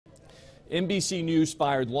NBC News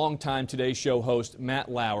fired longtime Today Show host Matt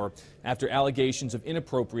Lauer after allegations of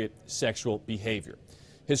inappropriate sexual behavior.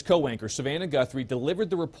 His co-anchor Savannah Guthrie delivered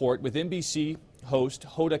the report with NBC host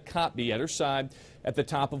Hoda Kotb at her side at the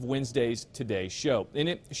top of Wednesday's Today Show. In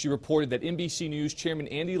it, she reported that NBC News Chairman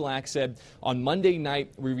Andy Lack said, "On Monday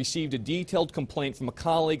night, we received a detailed complaint from a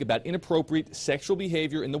colleague about inappropriate sexual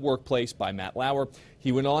behavior in the workplace by Matt Lauer."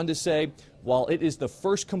 He went on to say, "While it is the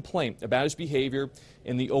first complaint about his behavior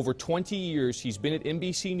in the over 20 years he's been at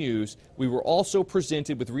NBC News, we were also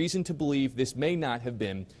presented with reason to believe this may not have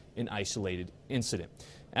been an isolated incident."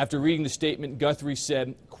 After reading the statement, Guthrie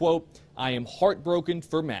said, quote, "I am heartbroken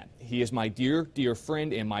for Matt. He is my dear, dear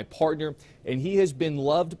friend and my partner, and he has been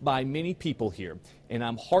loved by many people here. And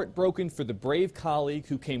I'm heartbroken for the brave colleague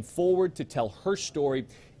who came forward to tell her story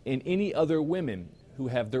and any other women who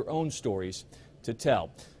have their own stories to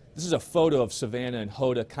tell." This is a photo of Savannah and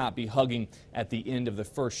Hoda Kotb hugging at the end of the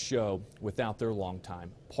first show without their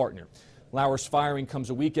longtime partner. Lauer's firing comes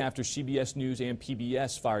a week after CBS News and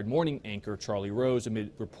PBS fired morning anchor Charlie Rose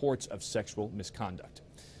amid reports of sexual misconduct.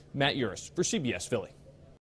 Matt Yurus for CBS Philly.